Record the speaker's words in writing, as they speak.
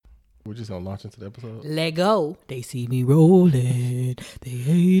We're just gonna launch into the episode. Let go. They see me rolling. They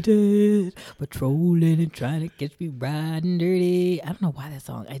hate it. Patrolling and trying to catch me riding dirty. I don't know why that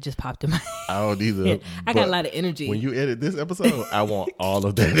song. It just popped in my head. I don't either. I got a lot of energy. When you edit this episode, I want all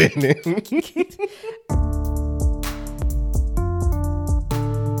of that in it.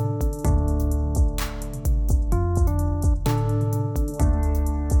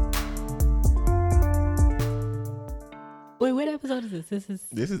 Wait, what episode is this?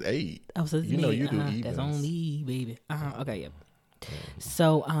 This is 8. Oh, so you know you do evens. That's on me, baby. Okay, yep.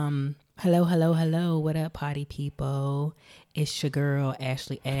 So, hello. What up, party people? It's your girl,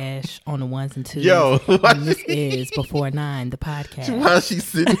 Ashley Ash, on the ones and twos. Yo. And this is Before 9, the podcast. Why is she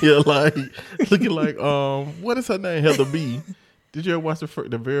sitting here like, looking like, what is her name? Heather B. Did you ever watch the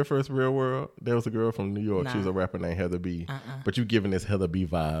very first Real World? There was a girl from New York. Nah. She was a rapper named Heather B. But you giving this Heather B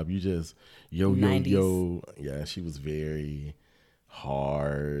vibe. You just, yo. Yeah, she was very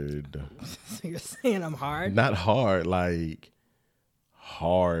hard. So you're saying I'm hard? Not hard, like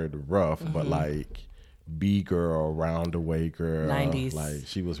hard, rough, but like B-girl, round the way girl. 90s. Like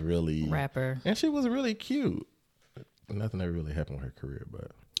she was really. Rapper. And she was really cute. Nothing ever really happened with her career,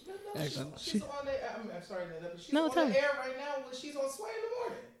 but. She's on the I'm sorry, she's No, on tell the me. air right now when she's on Sway in the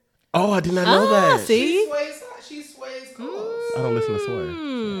morning. Oh, I did not know that. See? She sways clothes. I don't listen to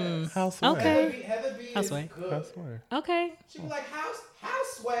Sway. Yes. How Sway? Okay. Heather B How is Sway? good. How Sway? Okay. She be like, how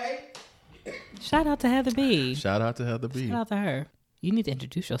Sway? Shout out to Heather B. Shout out to Heather B. Shout out to her. You need to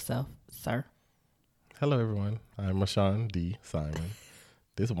introduce yourself, sir. Hello, everyone. I'm Rashawn D. Simon.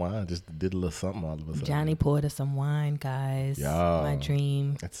 This wine just did a little something all of a sudden. Johnny poured us some wine, guys. Yeah. My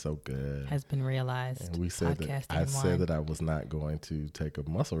dream It's so good. has been realized. And we said that Podcasting I and said wine. that I was not going to take a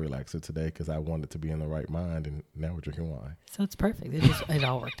muscle relaxer today because I wanted to be in the right mind, and now we're drinking wine. So it's perfect. It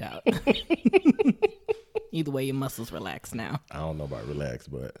all worked out. Either way, your muscles relax now. I don't know about relax,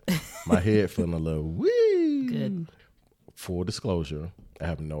 but my head feeling a little wee. Good. Full disclosure, I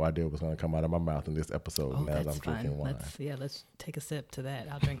have no idea what's going to come out of my mouth in this episode now that That's I'm drinking fine. wine. Let's take a sip to that.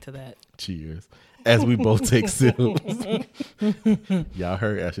 I'll drink to that. Cheers. As we both take sips. Y'all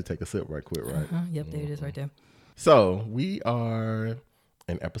heard Ashley take a sip right quick, right? Yep, there it is right there. So we are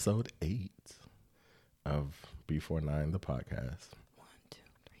in episode 8 of Before 9, the podcast. 1, 2,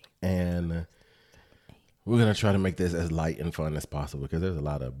 3. And we're going to try to make this as light and fun as possible because there's a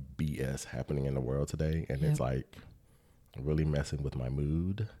lot of BS happening in the world today. And it's like really messing with my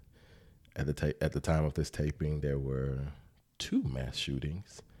mood. At the time of this taping, there were 2 mass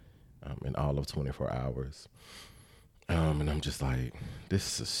shootings in all of 24 hours. And I'm just like,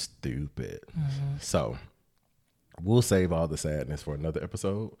 this is stupid. So we'll save all the sadness for another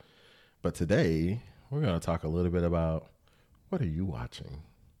episode. But today, we're going to talk a little bit about what are you watching?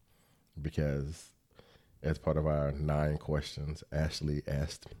 Because as part of our 9 questions, Ashley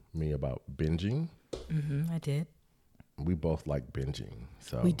asked me about binging. I did. We both like binging.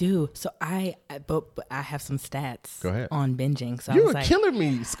 So We do. So but I have some stats. Go ahead. On binging. So I You was were like, killing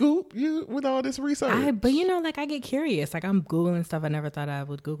me, Scoop, you with all this research. but I get curious. Like I'm Googling stuff I never thought I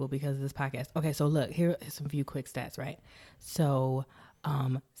would Google because of this podcast. Okay, so look, here's some few quick stats, right? So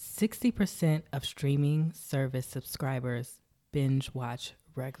 60% of streaming service subscribers binge watch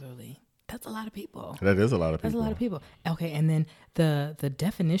regularly. That's a lot of people. That is a lot of people. That's a lot of people. Okay, and then the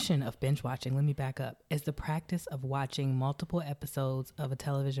definition of binge watching, let me back up, is the practice of watching multiple episodes of a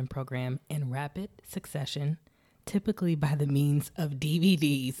television program in rapid succession, typically by the means of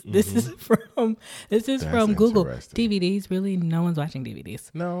DVDs. This is from Google. interesting. DVDs, really? No one's watching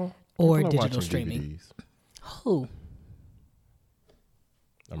DVDs. No. Or people are digital watching streaming. DVDs. Who?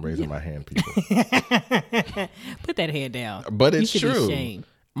 I'm raising my hand, people. Put that head down. But You it's should be true. ashamed.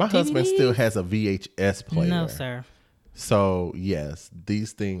 My husband DVDs? still has a VHS player. No, sir. So, yes,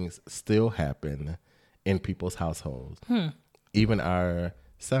 these things still happen in people's households. Even our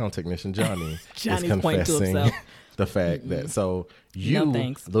sound technician, Johnny, is Johnny's pointing to confessing himself. the fact that, so you, No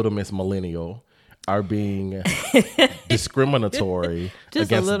thanks. little Miss Millennial, are being discriminatory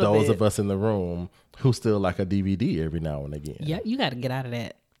Just a against little those bit. of us in the room who still like a DVD every now and again. Yeah, you got to get out of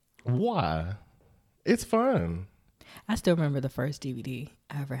that. Why? It's fun. I still remember the first DVD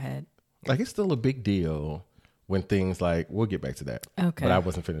I ever had. Like, it's still a big deal when things like, we'll get back to that. Okay. But I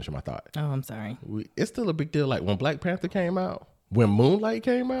wasn't finishing my thought. Oh, I'm sorry. It's still a big deal. Like when Black Panther came out, when Moonlight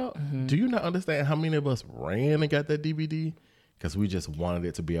came out, Mm-hmm. do you not understand how many of us ran and got that DVD? Because we just wanted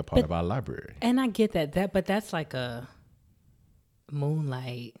it to be a part of our library. And I get that, but that's like a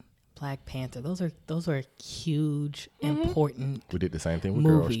Moonlight, Black Panther. Those are huge, important We did the same thing with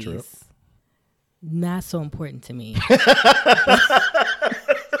Girls Trip. movies. Not so important to me.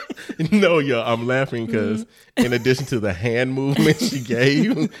 No, yo, I'm laughing because in addition to the hand movement she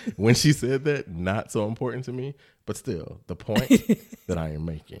gave when she said that, not so important to me, but still, the point that I am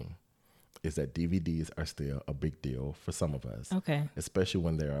making is that DVDs are still a big deal for some of us. Okay. Especially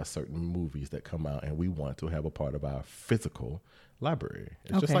when there are certain movies that come out and we want to have a part of our physical library.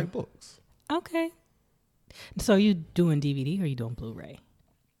 It's just like books. Okay. So you doing DVD or you doing Blu-ray?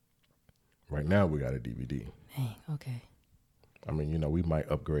 Right now we got a DVD. Dang, okay. I mean, you know, we might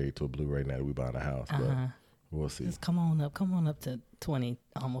upgrade to a Blu-ray now that we buy a house, but we'll see. Just come on up to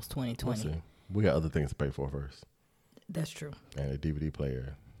almost 2020. We'll see. We got other things to pay for first. That's true. And a DVD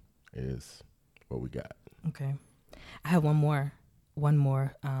player is what we got. Okay. I have one more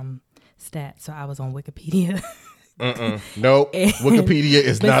stat. So I was on Wikipedia. Nope. Wikipedia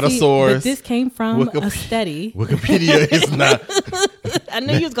is not a source. But this came from a study. Wikipedia is not. I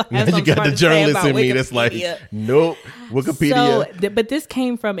knew you was going to have Now something you got the journalist in me Wikipedia. that's like, nope. Wikipedia. So, but this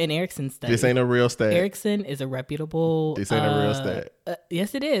came from an Ericsson study. This ain't a real stat. Ericsson is a reputable. This ain't a real stat.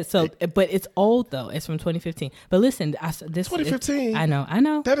 Yes, it is. So, but it's old though. It's from 2015. But listen, this 2015. I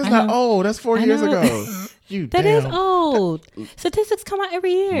know. That is not old. That's 4 years ago. That is old. Statistics come out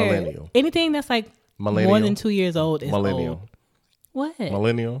every year. Millennial. Anything that's like more than 2 years old is millennial. old. What?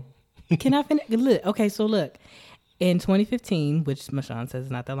 Millennial. Can I finish? Look, okay, so look. In 2015, which Mashawn says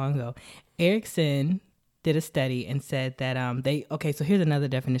is not that long ago, Ericsson did a study and said that so here's another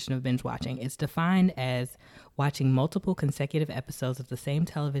definition of binge watching. It's defined as watching multiple consecutive episodes of the same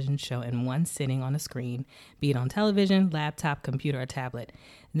television show in one sitting on a screen, be it on television, laptop, computer, or tablet.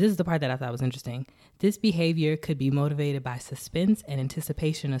 And this is the part that I thought was interesting. This behavior could be motivated by suspense and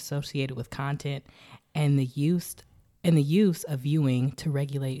anticipation associated with content and the use of viewing to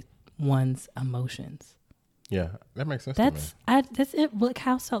regulate one's emotions. Yeah, that makes sense to me. That's it. Look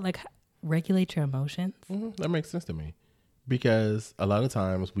how regulate your emotions. That makes sense to me because a lot of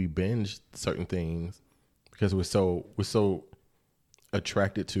times we binge certain things because we're so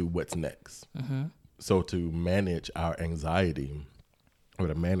attracted to what's next. So to manage our anxiety or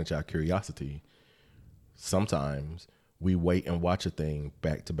to manage our curiosity, sometimes we wait and watch a thing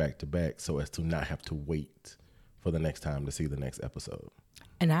back to back to back so as to not have to wait for the next time to see the next episode.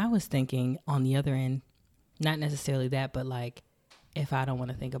 And I was thinking on the other end, not necessarily that, but like if I don't want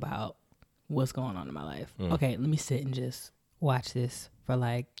to think about what's going on in my life, okay, let me sit and just watch this for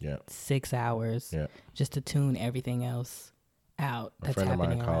like 6 hours just to tune everything else out. A friend of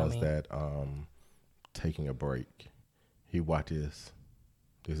mine calls that taking a break. He watches,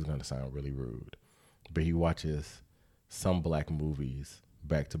 this is going to sound really rude, but he watches some black movies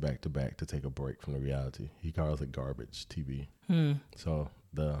back to back to back to take a break from the reality. He calls it garbage TV. So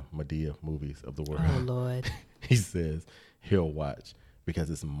the Madea movies of the world. Oh, Lord. He says he'll watch because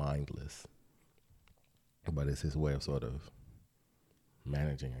it's mindless. But it's his way of sort of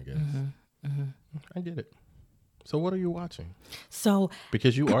managing, I guess. I get it. So what are you watching? So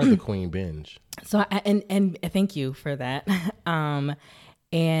because you are the queen binge. So and thank you for that.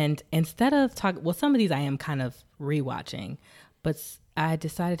 And instead of some of these I am kind of rewatching, but I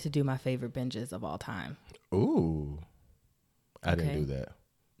decided to do my favorite binges of all time. Ooh, I didn't do that.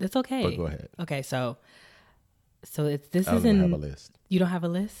 That's okay. But go ahead. Okay, so I don't have a list. You don't have a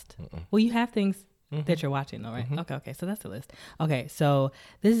list? Well, you have things that you're watching though, right? Okay. So that's the list. Okay. So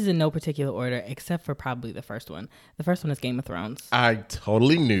this is in no particular order except for probably the first one. The first one is Game of Thrones. I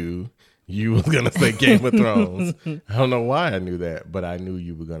totally knew you was going to say Game of Thrones. I don't know why I knew that, but I knew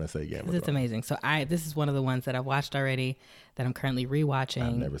you were going to say Game of Thrones. It's amazing. So this is one of the ones that I've watched already that I'm currently rewatching.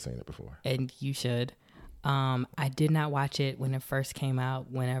 I've never seen it before. And you should. I did not watch it when it first came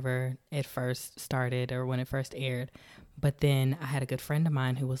out, whenever it first started or when it first aired. But then I had a good friend of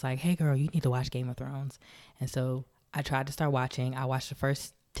mine who was like, hey, girl, you need to watch Game of Thrones. And so I tried to start watching. I watched the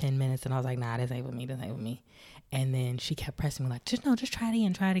first 10 minutes and I was like, nah, this ain't with me. And then she kept pressing me like, just try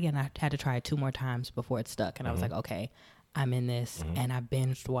it again. I had to try it 2 more times before it stuck. And I was like, okay, I'm in this. And I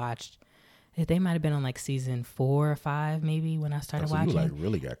binged watched. They might have been on like season 4 or 5 maybe when I started watching. You like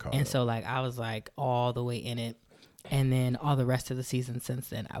really got caught and up. so like I was like all the way in it. And then all the rest of the season since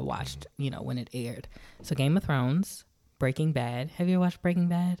then I watched, when it aired. So Game of Thrones, Breaking Bad. Have you ever watched Breaking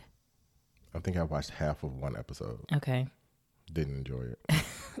Bad? I think I watched half of one episode. Okay. Didn't enjoy it.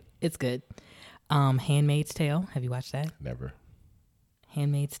 It's good. Handmaid's Tale. Have you watched that? Never.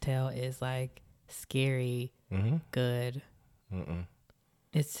 Handmaid's Tale is like scary, good.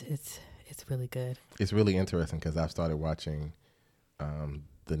 It's really good. It's really interesting because I've started watching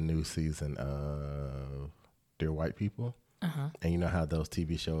the new season of Dear White People. And you know how those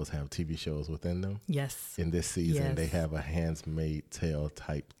TV shows have TV shows within them? Yes. In this season, Yes. they have a Handmaid's Tale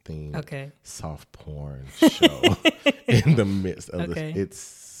type theme, Okay. soft porn show in the midst of Okay. this. It's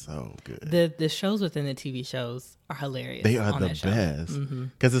so good. The shows within the TV shows are hilarious. They are on the that show. best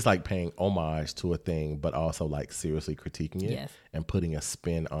because it's like paying homage to a thing, but also like seriously critiquing it Yes. and putting a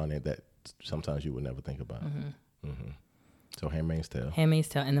spin on it that sometimes you would never think about. So Handmaid's Tale. Handmaid's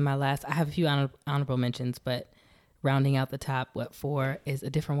Tale. And then my last, I have a few honorable mentions, but rounding out the top, 4 is A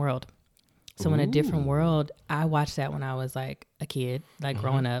Different World. So in A Different World, I watched that when I was like a kid, like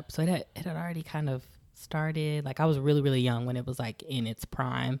growing up. So it had already kind of started. Like I was really, really young when it was like in its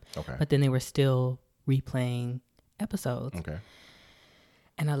prime. Okay. But then they were still replaying episodes. Okay.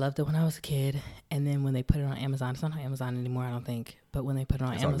 And I loved it when I was a kid. And then when they put it on Amazon, it's not on Amazon anymore, I don't think. But when they put it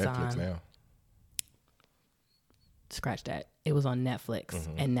on It's Amazon, on Netflix now. scratch that. It was on Netflix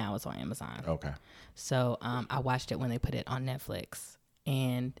and now it's on Amazon. Okay. So I watched it when they put it on Netflix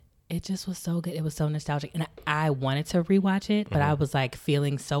and it just was so good. It was so nostalgic. And I wanted to rewatch it, but I was like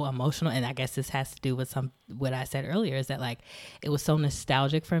feeling so emotional. And I guess this has to do with what I said earlier is that like it was so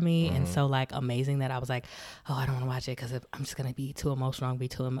nostalgic for me and so like amazing that I was like, oh, I don't want to watch it because I'm just going to be too emotional. I'm going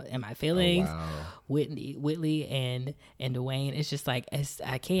to be too in my feelings. Oh, wow. Whitley and Dwayne, it's just like,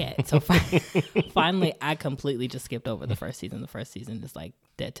 I can't. So finally, I completely just skipped over the first season. The first season is like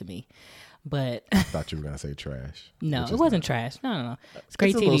dead to me. But Thought you were gonna say trash. no, which it is wasn't not. trash. No. It's great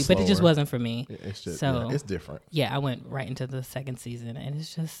It's a little TV, but it just slower. wasn't for me. It's just So- it's different. Yeah, I went right into the second season, and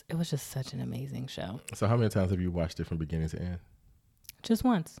it was just such an amazing show. So how many times have you watched it from beginning to end? Just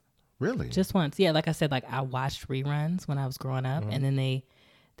once. Really? Just once. Yeah, like I said, like I watched reruns when I was growing up, and then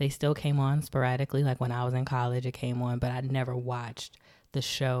they still came on sporadically. Like when I was in college, it came on, but I never watched the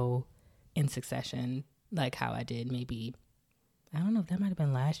show in succession like how I did maybe, I don't know if that might have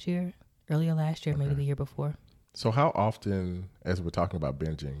been earlier last year, maybe the year before. So how often, as we're talking about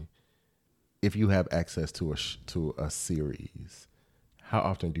binging, if you have access to a series, how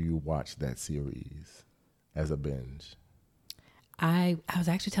often do you watch that series as a binge? I was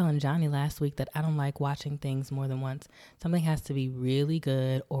actually telling Johnny last week that I don't like watching things more than once. Something has to be really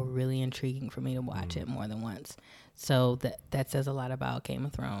good or really intriguing for me to watch it more than once. So that says a lot about Game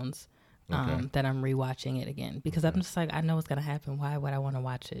of Thrones, Okay. that I'm rewatching it again because I'm just like, I know what's going to happen. Why would I want to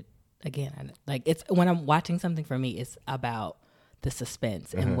watch it again? Like it's when I'm watching something, for me, it's about the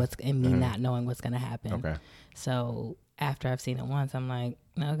suspense and me not knowing what's going to happen. Okay. So after I've seen it once, I'm like,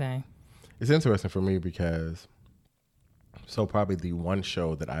 okay. It's interesting for me because so probably the one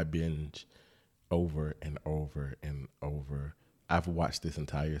show that I binge over and over and over, I've watched this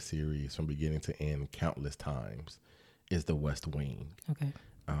entire series from beginning to end countless times, is The West Wing. Okay.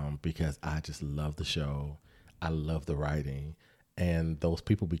 Because I just love the show. I love the writing. And those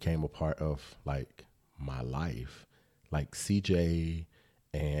people became a part of like my life. Like CJ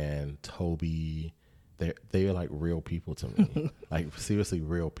and Toby, they're like real people to me. Like seriously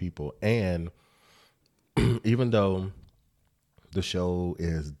real people. And even though the show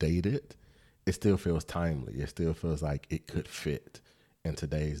is dated, it still feels timely. It still feels like it could fit in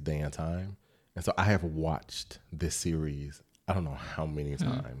today's day and time. And so I have watched this series, I don't know how many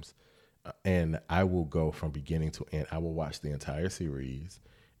times. And I will go from beginning to end. I will watch the entire series.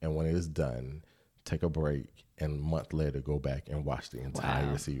 And when it is done, take a break and a month later go back and watch the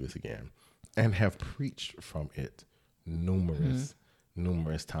entire series again. And have preached from it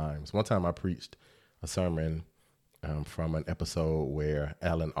numerous times. One time I preached a sermon from an episode where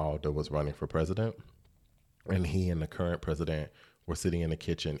Alan Alda was running for president. And he and the current president were sitting in the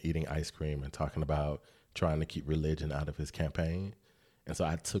kitchen eating ice cream and talking about trying to keep religion out of his campaign. And so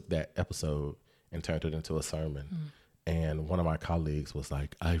I took that episode and turned it into a sermon. And one of my colleagues was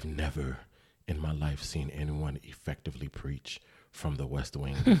like, I've never in my life seen anyone effectively preach from The West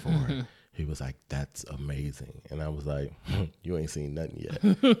Wing before. He was like, that's amazing. And I was like, you ain't seen nothing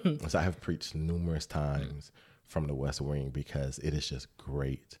yet. So I have preached numerous times from The West Wing because it is just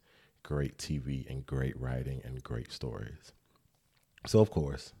great TV and great writing and great stories. So, of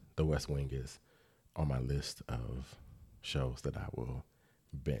course, The West Wing is on my list of shows that I will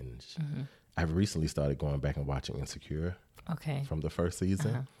binge. I've recently started going back and watching Insecure Okay. from the first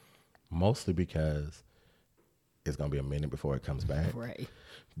season, mostly because it's going to be a minute before it comes back. Right.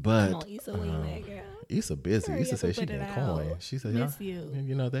 But Come on, Issa, where you at, girl? Issa busy. Hurry Issa up said and she put it getting out. coin. She said, Miss "Yeah, you."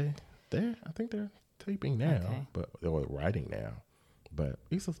 you know, I think they're taping now, Okay. but they were writing now. But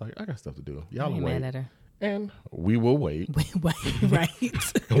Issa's like, I got stuff to do. I Y'all ain't wait. mad at her. And we will wait. Right.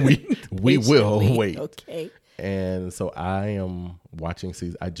 we will Patiently. wait. Okay. And so I am watching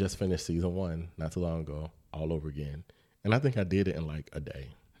I just finished season 1 not too long ago, all over again. And I think I did it in like a day,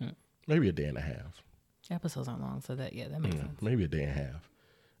 maybe a day and a half. Episodes aren't long, so that makes sense. maybe a day and a half,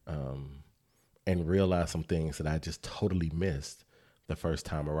 and realized some things that I just totally missed the first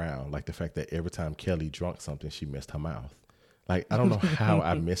time around. Like the fact that every time Kelly drunk something, she missed her mouth. Like, I don't know how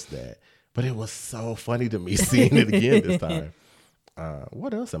I missed that, but it was so funny to me seeing it again this time.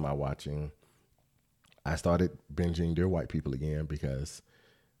 What else am I watching? I started binging Dear White People again because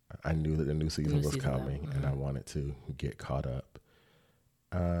I knew that the new season was coming and I wanted to get caught up.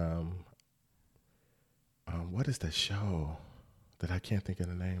 What is the show that I can't think of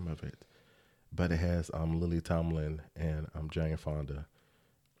the name of it, but it has Lily Tomlin and Jane Fonda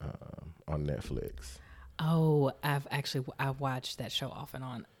on Netflix. Oh, I've watched that show off and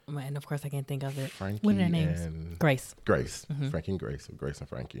on, and of course I can't think of it. Frankie what are their names? Grace. Frankie and Grace, or Grace and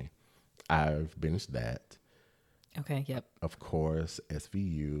Frankie. I've binged that. Okay. Yep. Of course,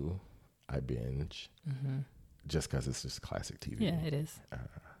 SVU. I binge just because it's just classic TV. Yeah, it is.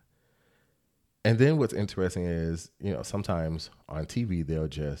 And then what's interesting is, sometimes on TV they'll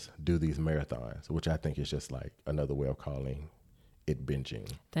just do these marathons, which I think is just like another way of calling it binging.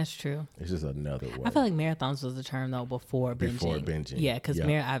 That's true. It's just another way. I feel like marathons was the term though before binging. Yeah, because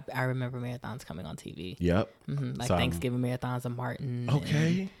I remember marathons coming on TV. Yep. Like so Thanksgiving marathons of Martin.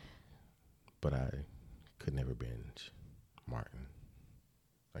 Okay. But I could never binge Martin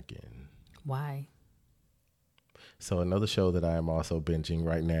again. Why? So another show that I am also binging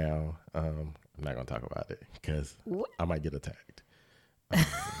right now, I'm not going to talk about it because I might get attacked.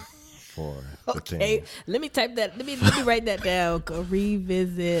 For the thing. Let me type that. Let me write that down. Go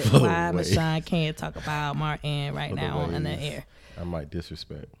revisit why Michonne can't talk about Martin right now on the air. I might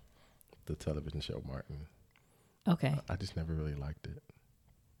disrespect the television show Martin. Okay. I just never really liked it.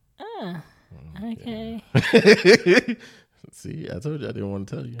 Okay. Yeah. See, I told you I didn't want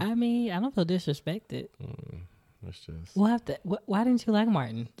to tell you. I mean, I don't feel disrespected. It's just. We'll have to. Why didn't you like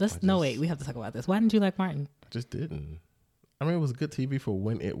Martin? Wait. We have to talk about this. Why didn't you like Martin? I just didn't. I mean, it was good TV for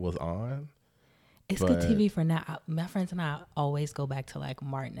when it was on. It's good TV for now. My friends and I always go back to like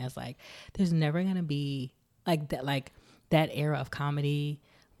Martin as like, there's never gonna be like that era of comedy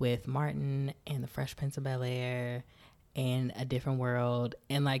with Martin and the Fresh Prince of Bel-Air and A Different World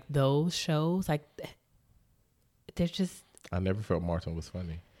and like those shows. Like, they're just. I never felt Martin was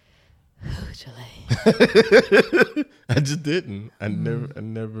funny. Chile. I just didn't. I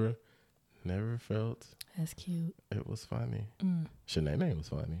never felt. That's cute. It was funny. Shanae was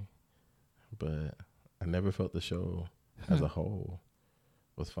funny, but I never felt the show as a whole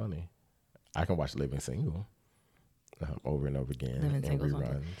was funny. I can watch Living Single over and over again. Living Single's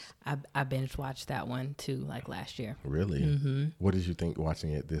reruns. I binge watched that one too, like last year. Really? Mm-hmm. What did you think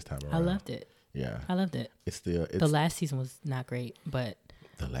watching it this time around? I loved it. Yeah, I loved it. It's the last season was not great, but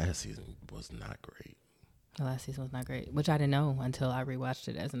the last season was not great. The last season was not great, which I didn't know until I rewatched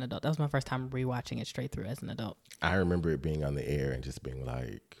it as an adult. That was my first time rewatching it straight through as an adult. I remember it being on the air and just being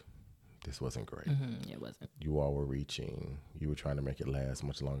like, this wasn't great. It wasn't. You all were reaching. You were trying to make it last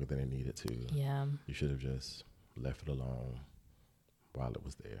much longer than it needed to. Yeah. You should have just left it alone while it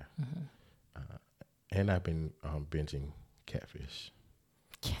was there. And I've been binging Catfish,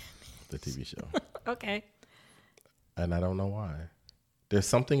 the TV show. Okay. And I don't know why. There's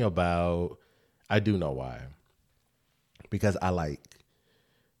something about... I do know why. Because I like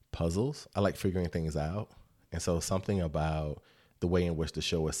puzzles. I like figuring things out. And so something about the way in which the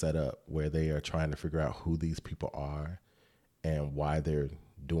show is set up, where they are trying to figure out who these people are and why they're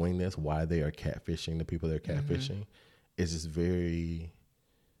doing this, why they are catfishing the people they're catfishing, is just very...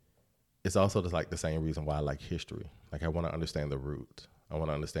 It's also just like the same reason why I like history. Like, I want to understand the root. I want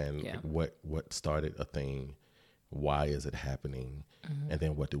to understand what started a thing, why is it happening, and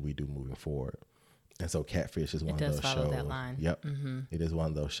then what do we do moving forward. And so Catfish is one of those shows. It does follow that line. Yep. It is one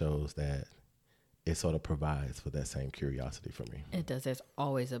of those shows that it sort of provides for that same curiosity for me. It does. There's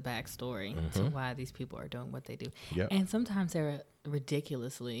always a backstory to why these people are doing what they do. Yep. And sometimes they're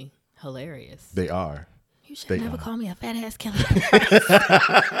ridiculously hilarious. They are. You should never call me a fat ass Kelly.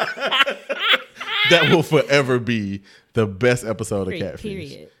 That will forever be the best episode of Catfish.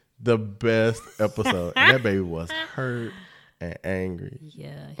 Period. The best episode. And that baby was hurt and angry.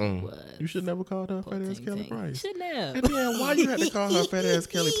 Yeah, he was. You should never call her fat ass Kelly Price. Shouldn't have. And then why you had to call her fat ass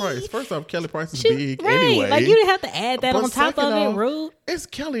Kelly Price? First off, Kelly Price is big anyway. Like, you didn't have to add that on top of it, rude. It's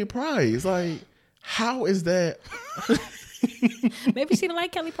Kelly Price. Like, how is that? Maybe she didn't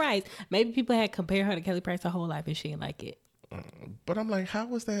like Kelly Price. Maybe people had compared her to Kelly Price her whole life and she didn't like it. But I'm like, how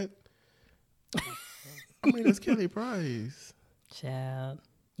was that? I mean, it's Kelly Price. Child,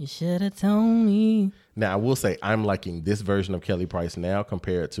 you should have told me. Now, I will say I'm liking this version of Kelly Price now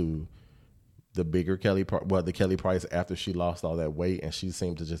compared to the bigger Kelly, the Kelly Price after she lost all that weight, and she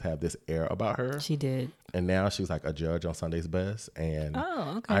seemed to just have this air about her. She did. And now she's like a judge on Sunday's Best, and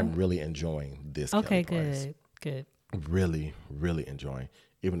I'm really enjoying this. Okay, Kelly Price. good. Really, really enjoying.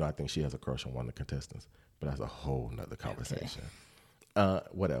 Even though I think she has a crush on one of the contestants, but that's a whole nother conversation. Okay.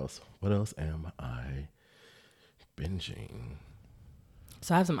 What else? What else am I binging?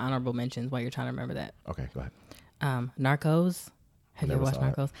 So I have some honorable mentions while you're trying to remember that. Okay, go ahead. Narcos. Have you ever watched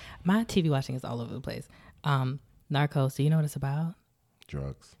Narcos? It. My TV watching is all over the place. Narcos, do you know what it's about?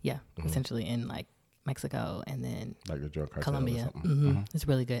 Drugs. Yeah, essentially in like Mexico and then like the drug cartel Colombia. or something. It's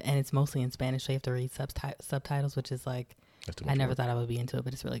really good. And it's mostly in Spanish, so you have to read subtitles, which is like, I never thought I would be into it,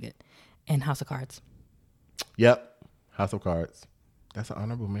 but it's really good. And House of Cards. Yep. House of Cards. That's an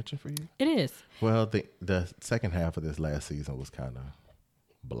honorable mention for you? It is. Well, the second half of this last season was kind of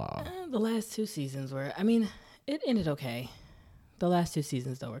blah. The last two seasons were, I mean, it ended okay. The last two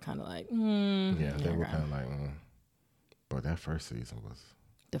seasons, though, were kind of like, yeah, they were kind of like, But that first season was...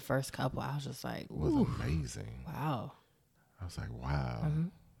 The first couple, I was just like, was amazing. Wow. I was like, wow.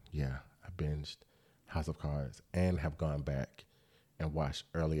 Yeah, I binged House of Cards and have gone back and watched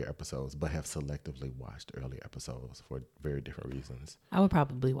earlier episodes, but have selectively watched earlier episodes for very different reasons. I would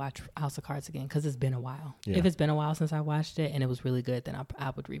probably watch House of Cards again because it's been a while. Yeah. If it's been a while since I watched it and it was really good, then I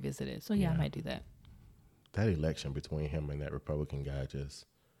would revisit it. So, yeah, I might do that. That election between him and that Republican guy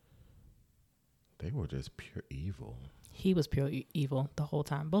they were just pure evil. He was pure evil the whole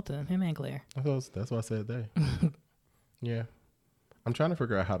time. Both of them, him and Claire. That's why I said they. Yeah. I'm trying to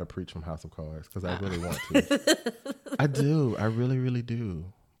figure out how to preach from House of Cards because I really want to. I do. I really, really do.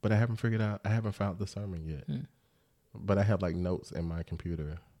 But I haven't found the sermon yet. But I have like notes in my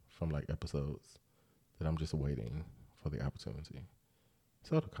computer from like episodes that I'm just waiting for the opportunity.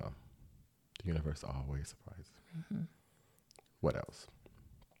 So it'll come. The universe always surprises me. What else?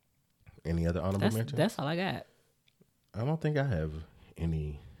 Any other honorable mentions? That's all I got. I don't think I have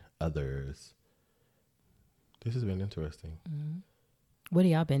any others. This has been interesting. What are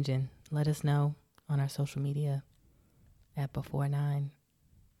y'all binging? Let us know on our social media at Before 9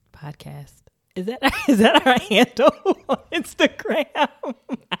 Podcast. Is that our handle on Instagram?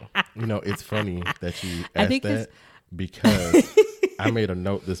 You know, it's funny that you asked that because I made a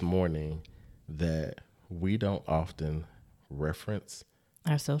note this morning that we don't often reference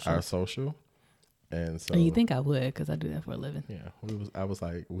our social. And so you think I would because I do that for a living. Yeah. I was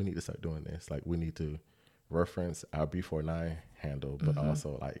like, we need to start doing this. Like we need to reference our B49 handle, but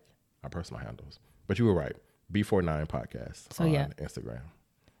also like our personal handles. But you were right. B49 Podcast on Instagram.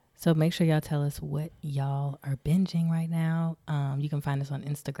 So make sure y'all tell us what y'all are binging right now. You can find us on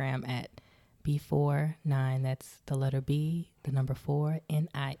Instagram at B49. That's the letter B, the number 4,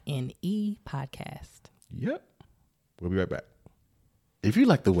 NINE podcast. Yep. We'll be right back. If you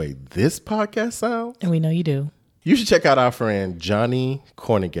like the way this podcast sounds, and we know you do, you should check out our friend Johnny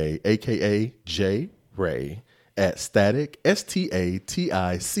Cornegay, a.k.a. J. Ray, at static, STATICC.com.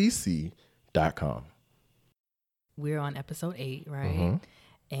 We're on episode 8, right?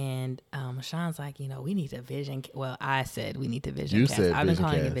 And Sean's like, we need to vision. Well, I said we need to vision cast. I've been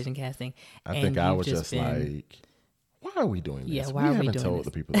calling it vision casting. I think I was just like, why are we doing this? Yeah, why are we doing this? We haven't told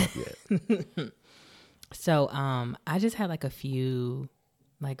the people that yet. So I just had like a few,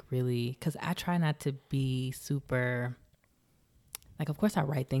 like really, because I try not to be super, like, of course I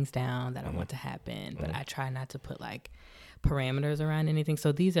write things down that I want to happen, but I try not to put like parameters around anything.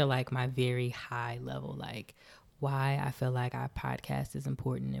 So these are like my very high level, like why I feel like our podcast is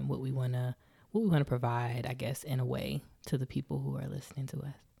important and what we want to provide, I guess, in a way to the people who are listening to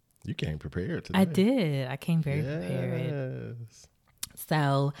us. You came prepared today. I did. I came very prepared.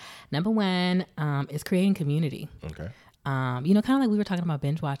 So, number 1 is creating community. Okay. Kind of like we were talking about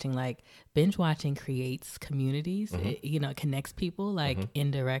binge watching. Like binge watching creates communities. It connects people like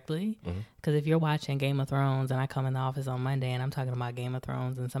indirectly. Because if you're watching Game of Thrones and I come in the office on Monday and I'm talking about Game of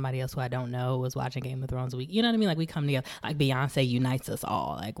Thrones and somebody else who I don't know was watching Game of Thrones a week, you know what I mean? Like we come together. Like Beyonce unites us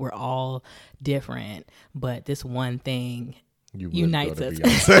all. Like we're all different, but this one thing unites us.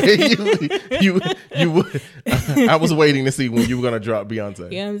 you would. I was waiting to see when you were gonna drop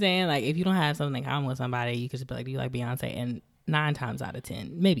Beyonce. You know what I'm saying? Like if you don't have something in common with somebody, you could just be like, "Do you like Beyonce?" And 9 times out of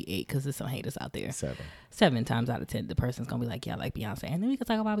 10, maybe 8, because there's some haters out there. 7 times out of 10, the person's gonna be like, "Yeah, I like Beyonce," and then we could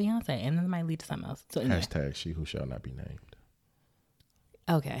talk about Beyonce, and then it might lead to something else. So anyway. # she who shall not be named.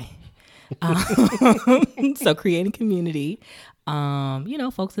 Okay. So creating community.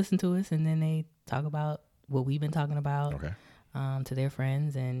 Folks listen to us, and then they talk about what we've been talking about. Okay. To their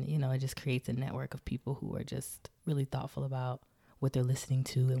friends, and it just creates a network of people who are just really thoughtful about what they're listening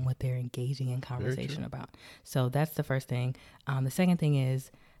to and what they're engaging in conversation about. So that's the first thing. The second thing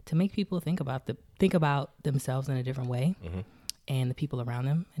is to make people think about themselves in a different way, and the people around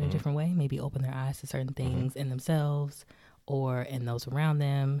them in a different way. Maybe open their eyes to certain things in themselves or in those around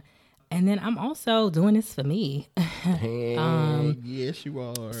them. And then I'm also doing this for me. Yes, you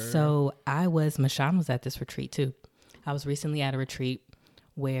are. So Mashawn was at this retreat too. I was recently at a retreat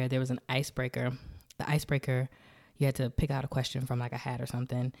where there was an icebreaker. The icebreaker, you had to pick out a question from like a hat or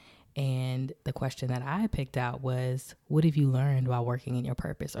something. And the question that I picked out was, what have you learned while working in your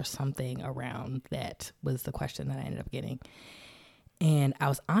purpose, or something around that was the question that I ended up getting. And I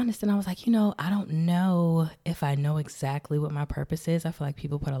was honest, and I was like, I don't know if I know exactly what my purpose is. I feel like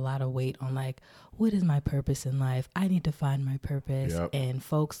people put a lot of weight on like, what is my purpose in life? I need to find my purpose. Yep. And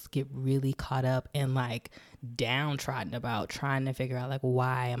folks get really caught up and like downtrodden about trying to figure out like,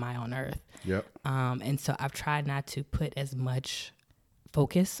 why am I on earth? Yep. And so I've tried not to put as much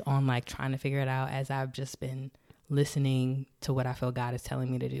focus on like trying to figure it out as I've just been listening to what I feel God is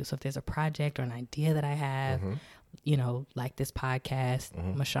telling me to do. So if there's a project or an idea that I have, like this podcast,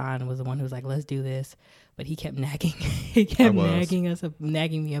 Mashawn was the one who was like, let's do this. But he kept nagging. He kept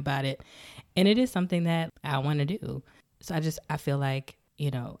nagging me about it. And it is something that I want to do. So I feel like,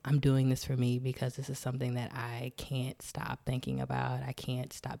 I'm doing this for me because this is something that I can't stop thinking about. I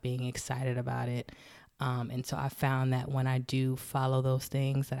can't stop being excited about it. And so I found that when I do follow those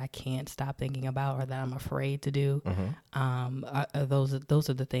things that I can't stop thinking about or that I'm afraid to do, those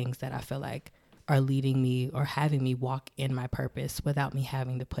are the things that I feel like are leading me or having me walk in my purpose without me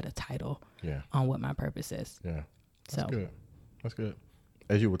having to put a title on what my purpose is. Yeah. That's good.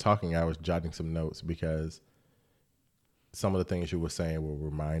 As you were talking, I was jotting some notes because some of the things you were saying were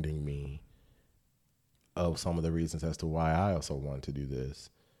reminding me of some of the reasons as to why I also wanted to do this.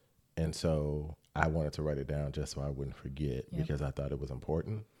 And so I wanted to write it down just so I wouldn't forget because I thought it was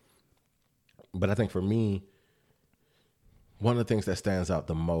important. But I think for me, one of the things that stands out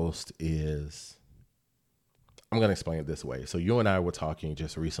the most is, I'm going to explain it this way. So you and I were talking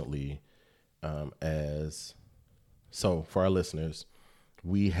just recently so for our listeners,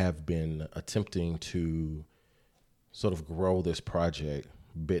 we have been attempting to sort of grow this project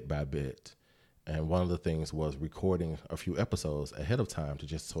bit by bit. And one of the things was recording a few episodes ahead of time to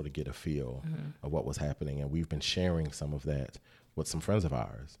just sort of get a feel of what was happening. And we've been sharing some of that with some friends of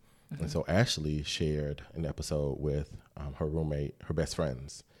ours. And so Ashley shared an episode with her roommate, her best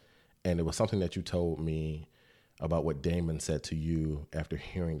friends. And it was something that you told me about what Damon said to you after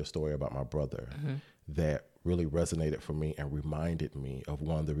hearing the story about my brother that really resonated for me and reminded me of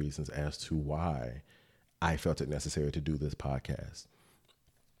one of the reasons as to why I felt it necessary to do this podcast.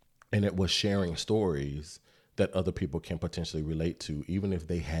 And it was sharing stories that other people can potentially relate to, even if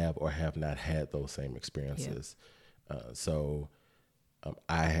they have or have not had those same experiences. So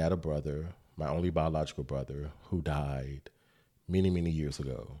I had a brother, my only biological brother, who died many, many years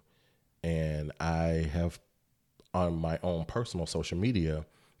ago. And I have, on my own personal social media,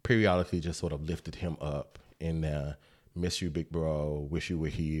 periodically just sort of lifted him up in the miss you, big bro, wish you were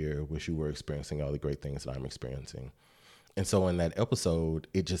here, wish you were experiencing all the great things that I'm experiencing. And so in that episode,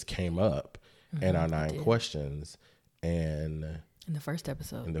 it just came up in our 9 questions. And in the first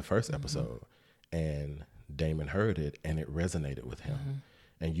episode. And Damon heard it and it resonated with him.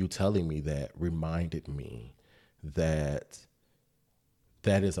 And you telling me that reminded me that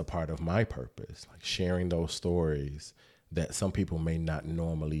that is a part of my purpose, like sharing those stories that some people may not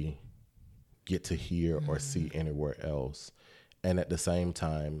normally get to hear or see anywhere else. And at the same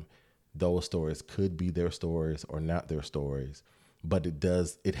time, those stories could be their stories or not their stories, but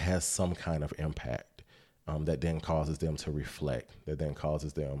it has some kind of impact that then causes them to reflect, that then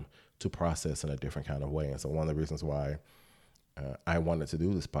causes them to process in a different kind of way. And so one of the reasons why I wanted to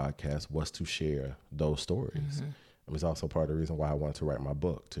do this podcast was to share those stories. It was also part of the reason why I wanted to write my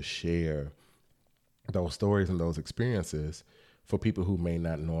book, to share those stories and those experiences for people who may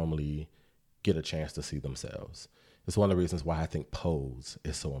not normally get a chance to see themselves. It's one of the reasons why I think Pose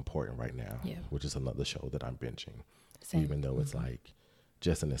is so important right now, which is another show that I'm binging, even though it's like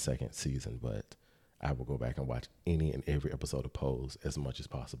just in the 2nd season, but I will go back and watch any and every episode of Pose as much as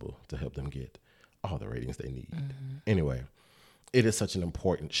possible to help them get all the ratings they need. Anyway, it is such an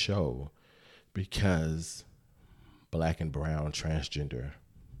important show because Black and brown transgender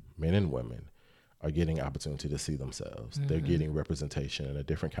men and women are getting opportunity to see themselves. They're getting representation in a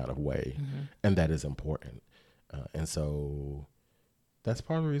different kind of way, and that is important. And so that's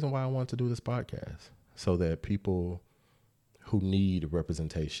part of the reason why I want to do this podcast, so that people who need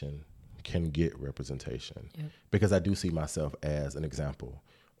representation can get representation. Because I do see myself as an example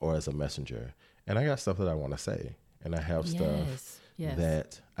or as a messenger. And I got stuff that I want to say. And I have stuff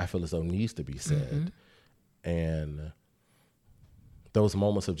that I feel as though needs to be said. And those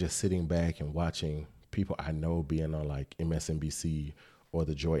moments of just sitting back and watching people I know being on like MSNBC or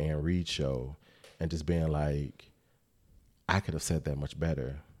the Joy Ann Reid show and just being like, I could have said that much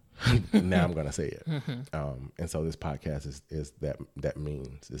better. Now I'm going to say it. And so this podcast is that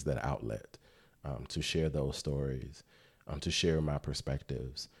means, is that outlet to share those stories, to share my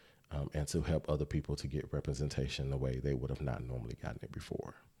perspectives, and to help other people to get representation the way they would have not normally gotten it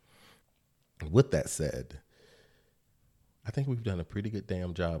before. With that said, I think we've done a pretty good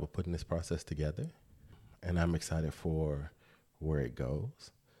damn job of putting this process together, and I'm excited for where it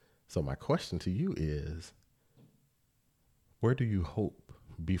goes. So my question to you is, where do you hope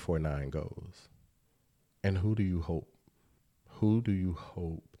B49 goes? And who do you hope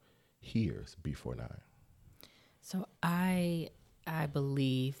hears B49? So I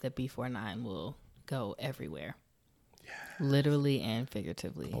believe that B49 will go everywhere. Yes. Literally and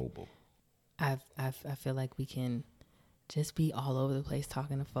figuratively. Global. I feel like we can just be all over the place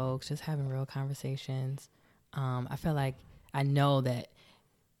talking to folks, just having real conversations. I feel like I know that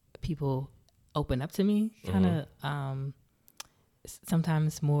people open up to me kind of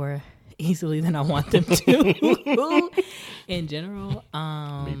sometimes more easily than I want them to in general.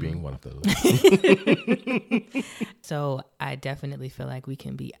 Me being one of those. So I definitely feel like we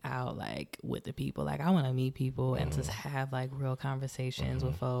can be out like with the people. Like I want to meet people and just have like real conversations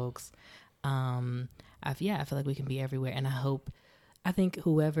with folks. I feel like we can be everywhere. And I think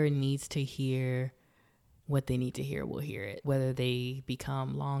whoever needs to hear what they need to hear will hear it, whether they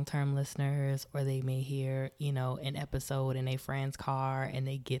become long-term listeners or they may hear, an episode in a friend's car and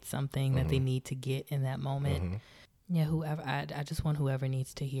they get something that they need to get in that moment. Yeah, whoever, I just want whoever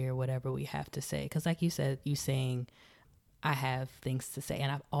needs to hear whatever we have to say. Because like you said, you saying I have things to say,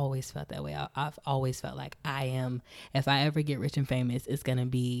 and I've always felt that way. I've always felt like I am, if I ever get rich and famous, it's going to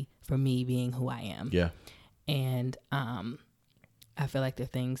be for me being who I am. Yeah. And I feel like there are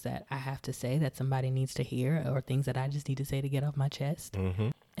things that I have to say that somebody needs to hear, or things that I just need to say to get off my chest.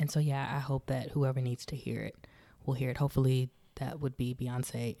 And so, yeah, I hope that whoever needs to hear it will hear it. Hopefully that would be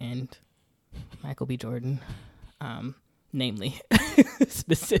Beyonce and Michael B. Jordan, namely,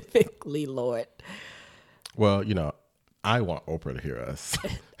 specifically, Lord. Well, I want Oprah to hear us.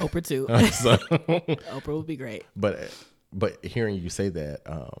 Oprah too. So, Oprah would be great. But hearing you say that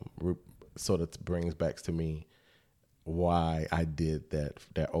sort of brings back to me why I did that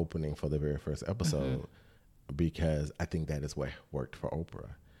opening for the very first episode, because I think that is what worked for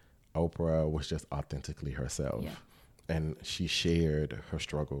Oprah. Oprah was just authentically herself, and she shared her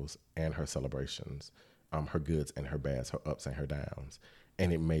struggles and her celebrations, her goods and her bads, her ups and her downs,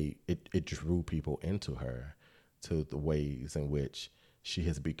 and it drew people into her, to the ways in which she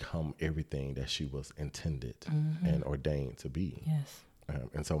has become everything that she was intended and ordained to be. Yes.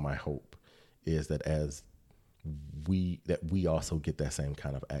 And so my hope is that as we also get that same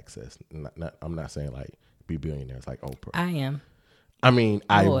kind of access. I'm not saying like be billionaires like Oprah. I am. I mean,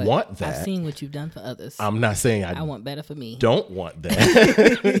 Lord, I want that. I've seen what you've done for others. I'm not saying I want better for me. Don't want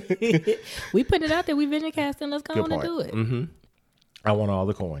that. We put it out there. We vision casting. Let's go on and do it. I want all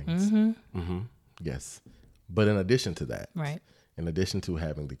the coins. Yes. But in addition to that, in addition to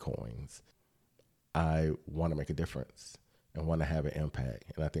having the coins, I want to make a difference and want to have an impact.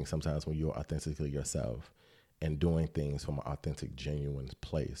 And I think sometimes when you're authentically yourself and doing things from an authentic, genuine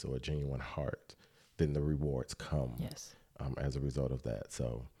place or a genuine heart, then the rewards come as a result of that.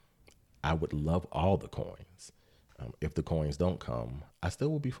 So I would love all the coins. If the coins don't come, I still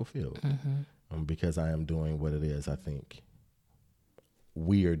will be fulfilled because I am doing what it is I think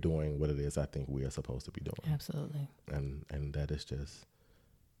we are doing, what it is I think we are supposed to be doing. Absolutely. And that is just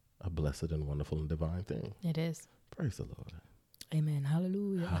a blessed and wonderful and divine thing. It is. Praise the Lord. Amen.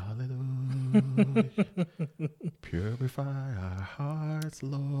 Hallelujah. Hallelujah. Purify our hearts,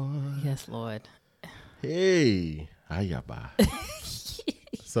 Lord. Yes, Lord. Hey. Ayaba.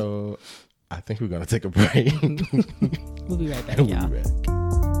 So I think we're going to take a break. We'll be right back, y'all. We'll be back.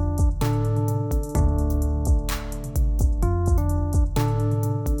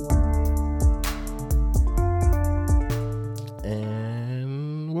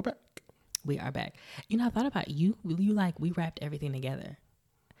 And we're back. We are back. I thought about you. We wrapped everything together.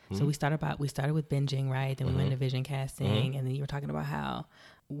 So we started with binging, right? Then we went into vision casting, and then you were talking about how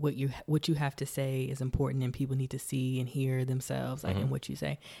what you have to say is important, and people need to see and hear themselves, like in what you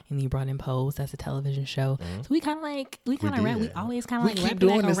say. And then you brought in Pose, that's a television show. So we kind of we always kind of like keep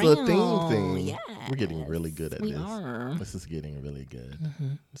doing this around. little thing. Yeah, we're getting really good at this. Are. This is getting really good.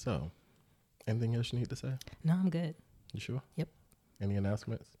 So, anything else you need to say? No, I'm good. You sure? Yep. Any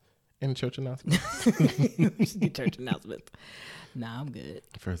announcements? Any church announcements? We should do church announcements. Nah, I'm good.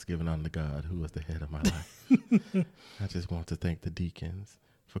 First, giving honor to God, who was the head of my life. I just want to thank the deacons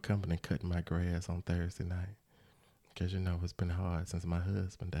for coming and cutting my grass on Thursday night. Because, it's been hard since my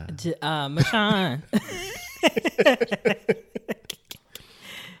husband died. Mashawn.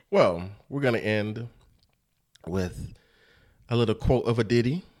 Well, we're going to end with a little quote of a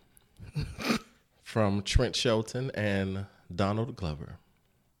ditty from Trent Shelton and Donald Glover.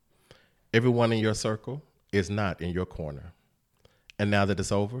 Everyone in your circle is not in your corner. And now that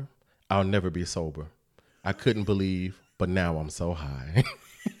it's over, I'll never be sober. I couldn't believe, but now I'm so high.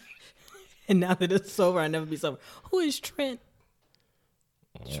 And now that it's sober, I'll never be sober. Who is Trent?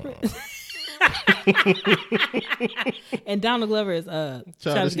 Trent. And Donald Glover is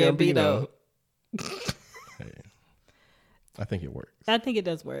Childish Gambino. Hey, I think it works. I think it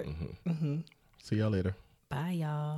does work. See y'all later. Bye, y'all.